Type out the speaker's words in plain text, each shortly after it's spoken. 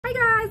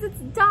guys,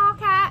 it's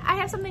Dollkat. I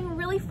have something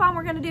really fun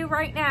we're gonna do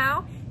right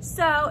now.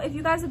 So if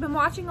you guys have been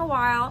watching a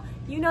while,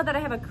 you know that I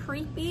have a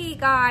creepy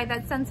guy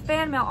that sends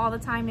fan mail all the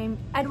time named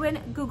Edwin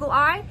Google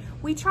Eye.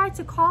 We tried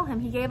to call him.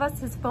 He gave us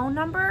his phone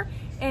number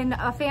in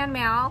a fan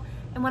mail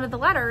in one of the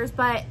letters,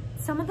 but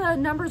some of the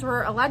numbers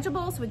were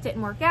illegible, so it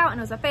didn't work out and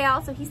it was a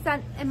fail. So he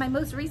sent, in my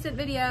most recent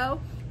video,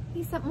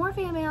 he sent more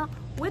fan mail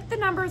with the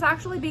numbers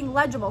actually being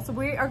legible. So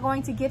we are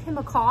going to give him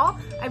a call.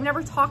 I've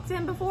never talked to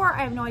him before.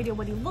 I have no idea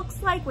what he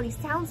looks like, what he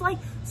sounds like.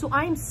 So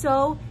I'm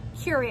so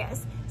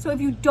curious. So if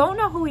you don't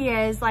know who he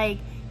is, like,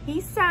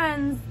 he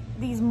sends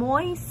these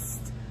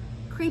moist,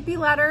 creepy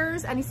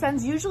letters, and he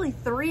sends usually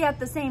 3 at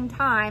the same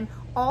time,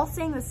 all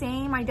saying the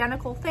same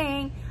identical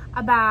thing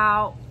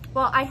about,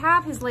 well, I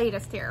have his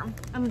latest here.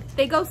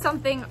 They go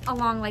something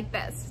along like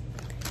this.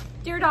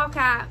 Dear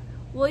Dollkat,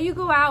 will you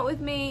go out with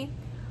me?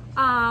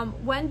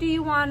 When do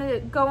you want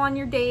to go on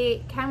your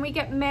date? Can we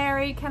get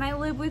married? Can I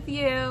live with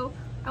you?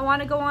 I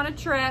want to go on a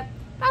trip.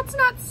 That's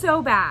not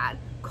so bad.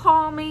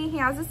 Call me. He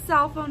has a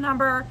cell phone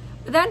number.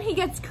 But then he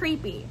gets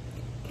creepy.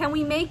 Can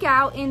we make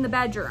out in the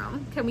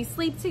bedroom? Can we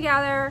sleep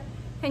together?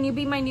 Can you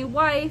be my new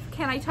wife?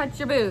 Can I touch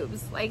your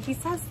boobs? Like, he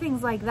says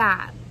things like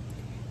that.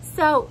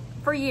 So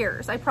for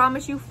years, I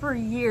promise you, for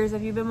years,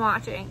 if you've been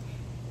watching,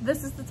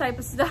 this is the type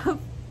of stuff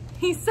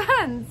he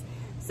sends.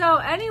 So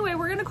anyway,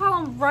 we're gonna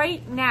call him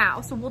right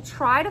now. So we'll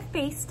try to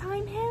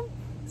FaceTime him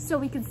so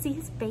we can see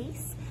his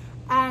face.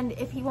 And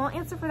if he won't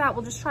answer for that,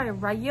 we'll just try a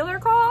regular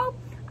call.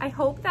 I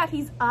hope that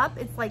he's up.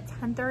 It's like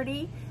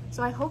 10:30.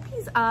 So I hope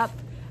he's up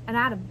and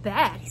out of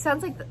bed. He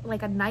sounds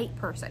like a night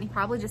person. He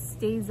probably just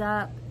stays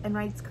up and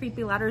writes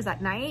creepy letters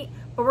at night.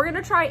 But we're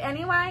gonna try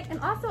anyway. And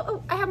also,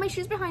 oh, I have my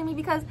shoes behind me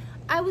because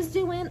I was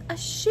doing a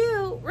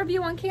shoe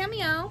review on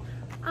Cameo.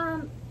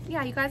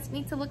 Yeah, you guys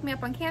need to look me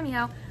up on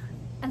Cameo.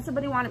 And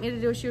somebody wanted me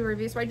to do a shoe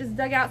review, so I just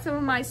dug out some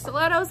of my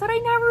stilettos that I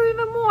never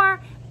even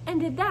wore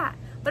and did that.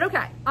 But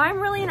okay,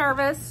 I'm really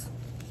nervous.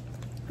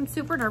 I'm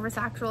super nervous,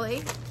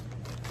 actually.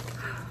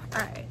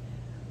 All right,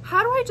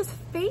 how do I just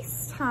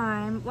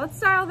FaceTime? Let's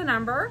dial the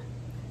number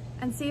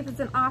and see if it's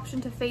an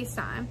option to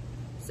FaceTime.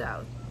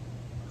 So,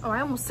 oh,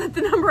 I almost said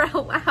the number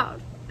out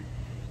loud.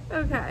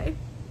 Okay.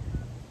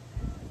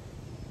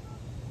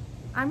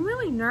 I'm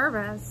really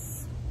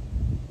nervous.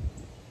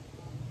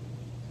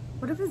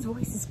 What if his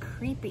voice is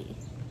creepy?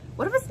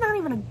 What if it's not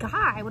even a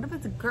guy? What if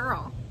it's a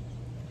girl?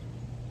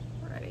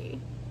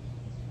 Ready?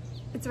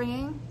 It's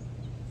ringing.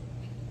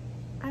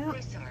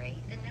 We're sorry.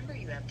 The number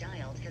you have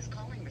dialed has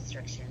calling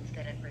restrictions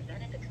that have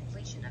prevented the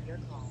completion of your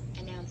call.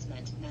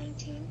 Announcement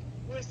 19.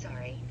 We're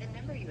sorry. The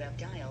number you have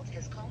dialed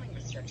has calling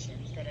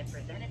restrictions that have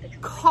prevented the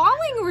completion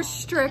calling of your call.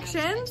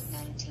 restrictions?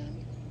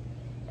 19.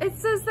 It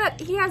says that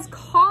he has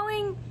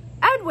calling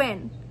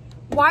Edwin.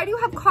 Why do you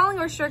have calling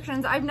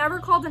restrictions? I've never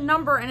called a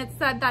number and it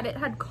said that it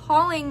had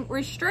calling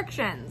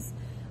restrictions.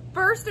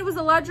 First it was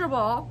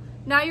illegible.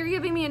 Now you're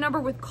giving me a number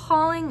with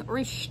calling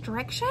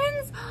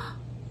restrictions?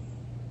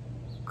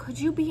 Could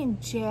you be in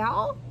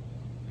jail?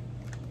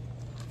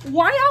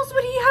 Why else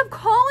would he have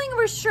calling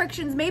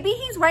restrictions? Maybe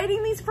he's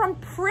writing these from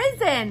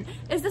prison.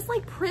 Is this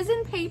like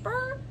prison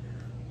paper?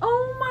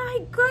 Oh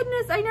my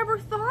goodness, I never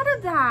thought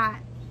of that.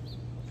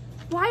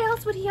 Why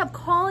else would he have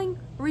calling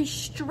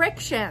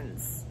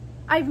restrictions?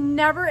 I've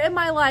never in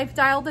my life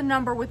dialed a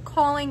number with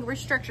calling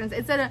restrictions.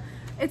 It's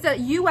a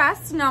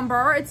US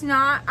number. It's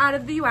not out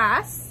of the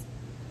US.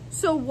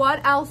 So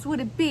what else would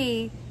it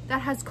be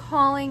that has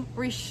calling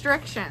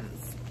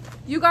restrictions?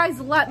 You guys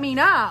let me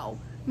know.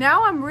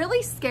 Now I'm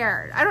really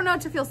scared. I don't know,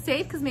 to feel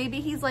safe because maybe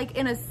he's like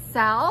in a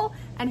cell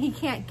and he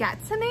can't get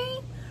to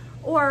me,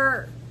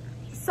 or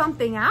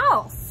something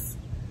else.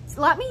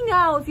 So let me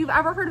know if you've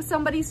ever heard of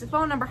somebody's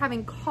phone number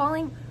having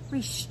calling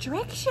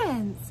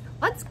restrictions.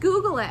 Let's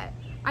Google it.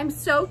 I'm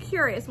so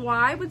curious.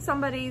 Why would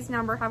somebody's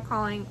number have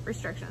calling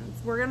restrictions?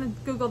 We're gonna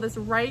Google this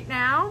right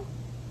now.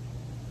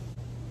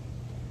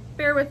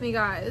 Bear with me,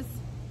 guys.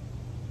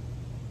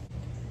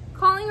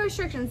 Calling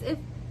restrictions. If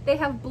they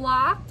have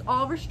blocked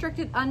all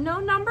restricted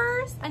unknown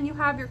numbers and you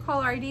have your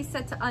caller ID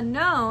set to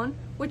unknown,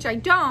 which I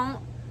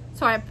don't,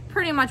 so I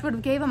pretty much would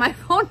have gave him my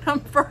phone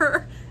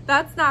number.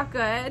 That's not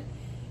good.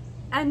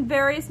 And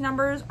various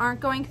numbers aren't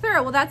going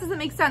through. Well, that doesn't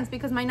make sense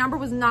because my number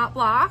was not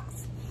blocked.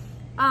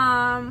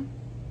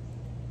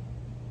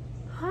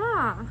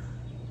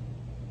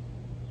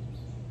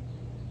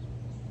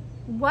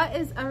 What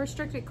is a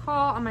restricted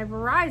call on my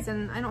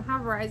Verizon? I don't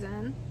have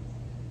Verizon.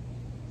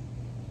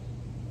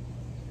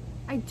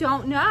 I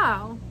don't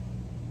know.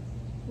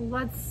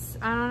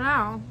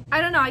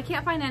 I don't know. I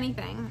can't find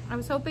anything. I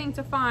was hoping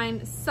to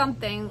find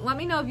something. Let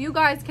me know if you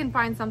guys can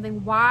find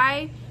something.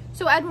 Why?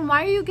 So Edwin,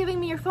 why are you giving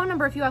me your phone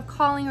number if you have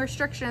calling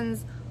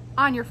restrictions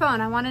on your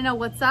phone? I want to know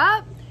what's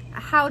up.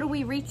 How do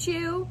we reach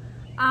you?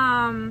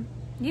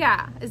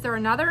 Yeah, is there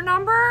another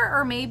number,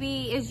 or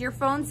maybe is your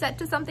phone set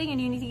to something and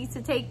you need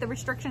to take the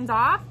restrictions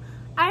off?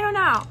 I don't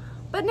know.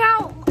 But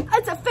now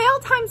it's a fail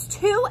times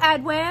 2,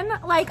 Edwin.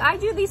 Like, I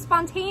do these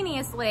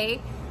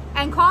spontaneously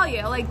and call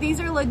you. Like, these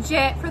are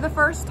legit for the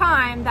first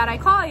time that I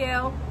call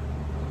you.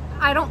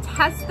 I don't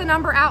test the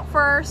number out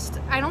first.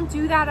 I don't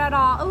do that at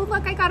all. Oh,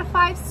 look, I got a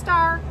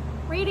 5-star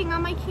rating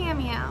on my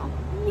Cameo.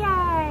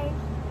 Yay.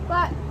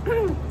 But,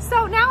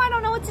 so now I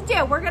don't know what to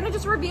do. We're gonna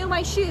just review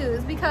my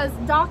shoes because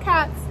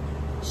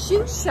Dollkat's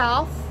shoe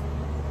shelf.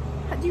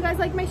 Do you guys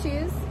like my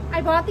shoes?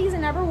 I bought these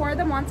and never wore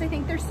them once. I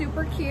think they're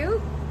super cute.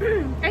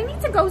 I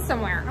need to go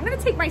somewhere. I'm gonna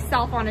take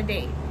myself on a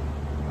date.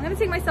 I'm gonna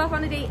take myself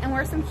on a date and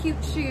wear some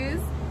cute shoes.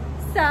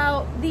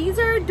 So these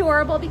are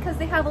adorable because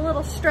they have a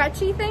little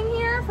stretchy thing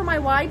here for my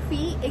wide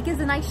feet. It gives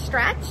a nice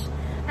stretch.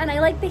 And I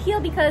like the heel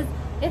because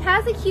it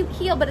has a cute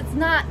heel, but it's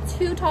not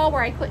too tall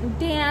where I couldn't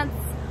dance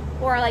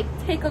or like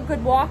take a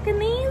good walk in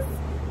these.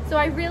 So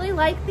I really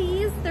like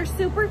these. They're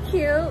super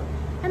cute.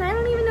 And I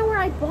don't even know where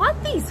I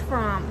bought these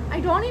from. I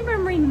don't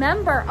even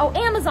remember. Oh,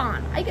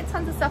 Amazon. I get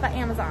tons of stuff at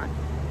Amazon.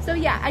 So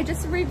yeah, I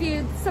just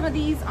reviewed some of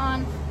these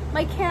on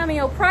my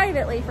Cameo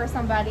privately for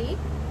somebody,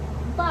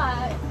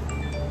 but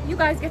you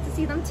guys get to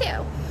see them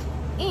too.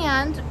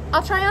 And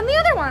I'll try on the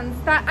other ones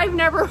that I've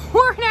never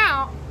worn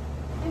out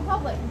in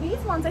public. These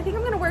ones I think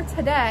I'm gonna wear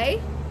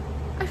today.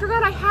 I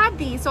forgot I had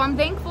these, so I'm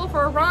thankful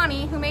for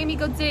Ronnie who made me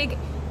go dig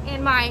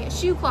in my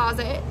shoe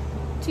closet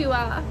to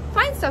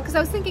find stuff, because I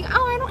was thinking,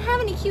 oh, I don't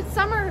have any cute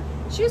summer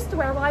shoes to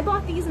wear. Well, I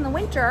bought these in the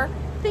winter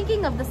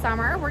thinking of the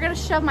summer. We're gonna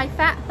shove my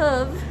fat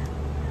hoof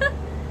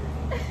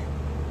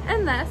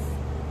and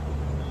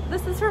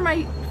this is for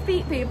my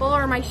feet people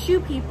or my shoe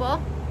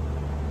people.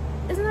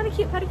 Isn't that a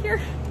cute pedicure?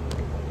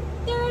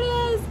 There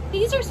it is.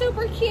 These are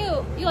super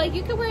cute.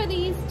 You could wear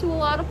these to a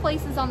lot of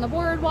places on the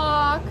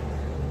boardwalk,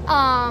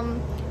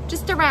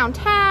 just around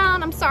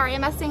town. I'm sorry,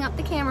 I'm messing up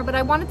the camera, but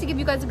I wanted to give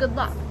you guys a good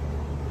look.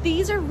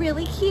 These are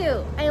really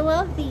cute. I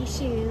love these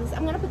shoes.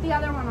 I'm gonna put the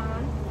other one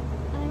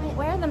on and I might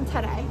wear them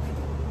today.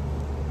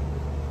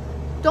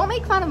 Don't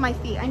make fun of my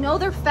feet. I know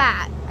they're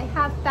fat. I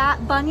have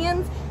fat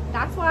bunions.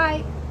 That's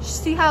why,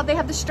 see how they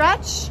have the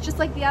stretch, just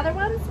like the other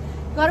ones?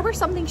 You gotta wear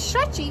something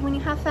stretchy when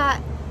you have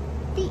fat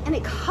feet and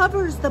it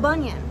covers the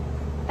bunion.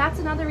 That's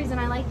another reason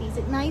I like these.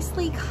 It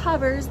nicely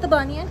covers the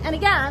bunion. And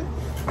again,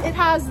 it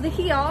has the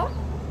heel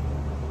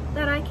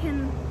that I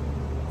can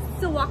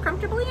still walk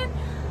comfortably in.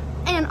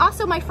 And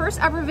also my first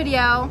ever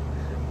video,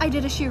 I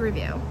did a shoe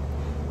review.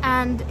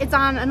 And it's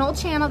on an old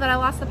channel that I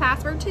lost the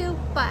password to,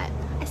 but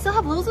I still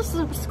have loads of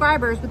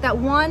subscribers with that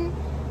one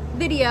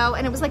video,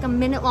 and it was like a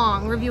minute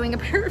long reviewing a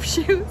pair of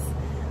shoes.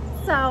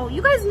 So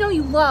you guys know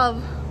you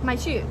love my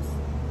shoes.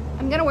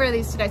 I'm gonna wear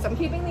these today, so I'm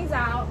keeping these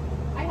out.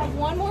 I have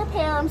one more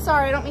pair. I'm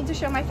sorry, I don't mean to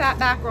show my fat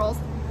back rolls.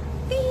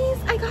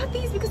 These, I got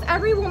these because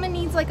every woman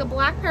needs like a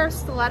black pair of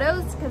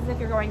stilettos, because if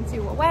you're going to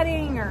a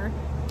wedding, or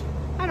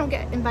I don't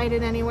get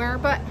invited anywhere,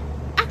 but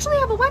actually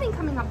I have a wedding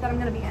coming up that I'm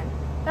gonna be in.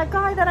 That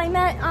guy that I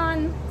met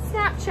on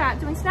Snapchat,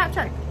 doing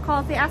Snapchat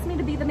calls, they asked me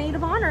to be the maid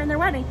of honor in their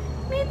wedding.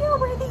 Maybe I'll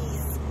wear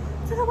these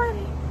to the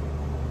wedding.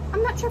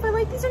 I'm not sure if I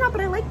like these or not,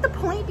 but I like the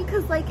point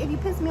because like if you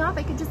piss me off,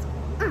 I could just,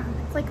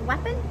 it's like a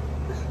weapon.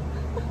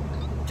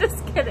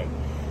 Just kidding.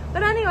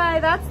 But anyway,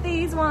 that's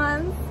these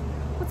ones.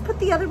 Let's put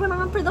the other one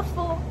on for the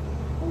full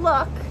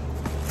look.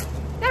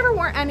 Never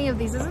wore any of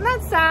these, isn't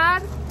that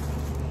sad?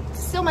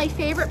 Still my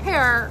favorite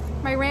pair,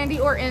 my Randy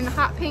Orton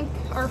hot pink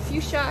or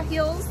fuchsia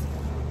heels.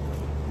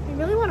 I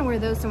really want to wear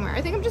those somewhere.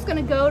 I think I'm just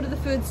gonna go to the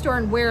food store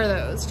and wear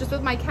those. Just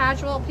with my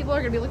casual, people are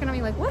gonna be looking at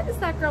me like, what is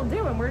that girl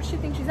doing? Where does she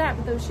think she's at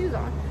with those shoes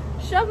on?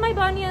 Shove my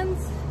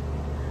bunions.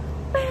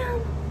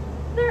 Bam,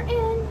 they're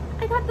in.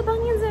 I got the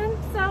bunions in,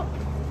 so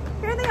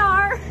here they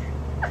are.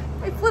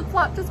 My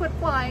flip-flop just went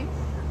flying.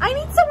 I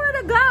need somewhere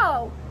to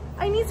go.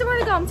 I need somewhere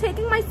to go. I'm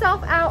taking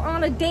myself out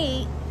on a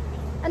date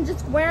and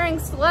just wearing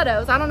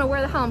stilettos. I don't know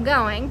where the hell I'm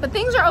going, but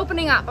things are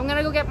opening up. I'm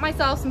gonna go get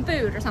myself some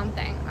food or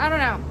something. I don't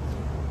know.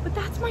 But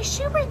that's my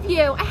shoe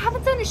review. I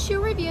haven't done a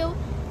shoe review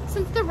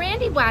since the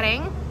Randy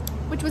wedding,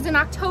 which was in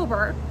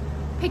October,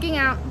 picking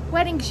out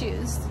wedding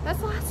shoes. That's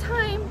the last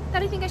time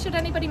that I think I showed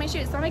anybody my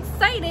shoes. So I'm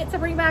excited to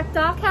bring back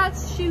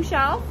Dollkat's shoe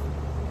shelf.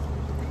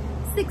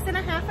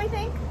 6.5, I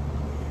think.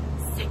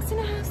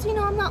 6.5, so you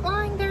know I'm not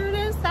lying. There it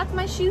is. That's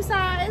my shoe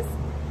size.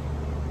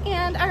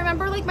 And I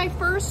remember like one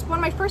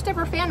of my first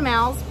ever fan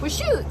mails was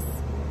shoes,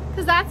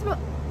 because that's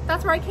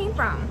where I came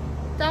from.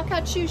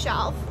 Dollkat shoe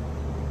shelf.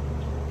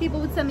 People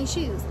would send me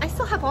shoes. I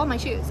still have all my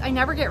shoes. I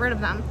never get rid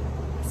of them.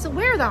 I still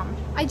wear them.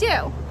 I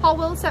do. Paul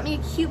Will sent me a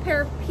cute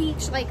pair of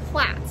peach like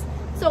flats.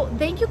 So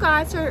thank you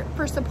guys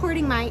for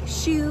supporting my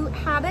shoe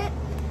habit.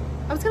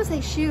 I was gonna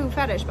say shoe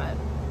fetish, but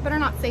better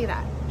not say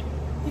that.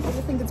 People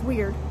will think it's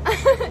weird.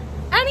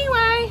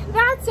 Anyway,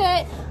 that's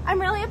it.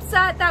 I'm really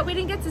upset that we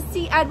didn't get to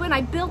see Edwin.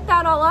 I built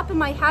that all up in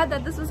my head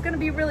that this was gonna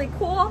be really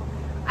cool.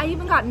 I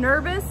even got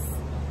nervous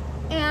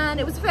and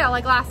it was a fail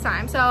like last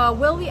time. So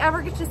will we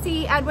ever get to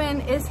see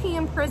Edwin? Is he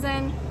in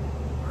prison?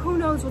 Who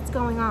knows what's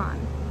going on?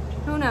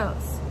 Who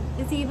knows?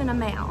 Is he even a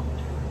male?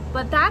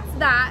 But that's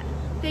that.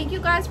 Thank you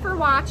guys for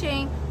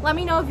watching. Let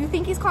me know if you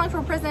think he's calling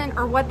for prison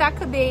or what that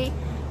could be.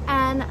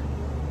 And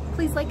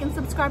please like and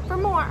subscribe for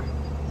more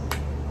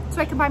so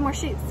I can buy more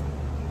shoes.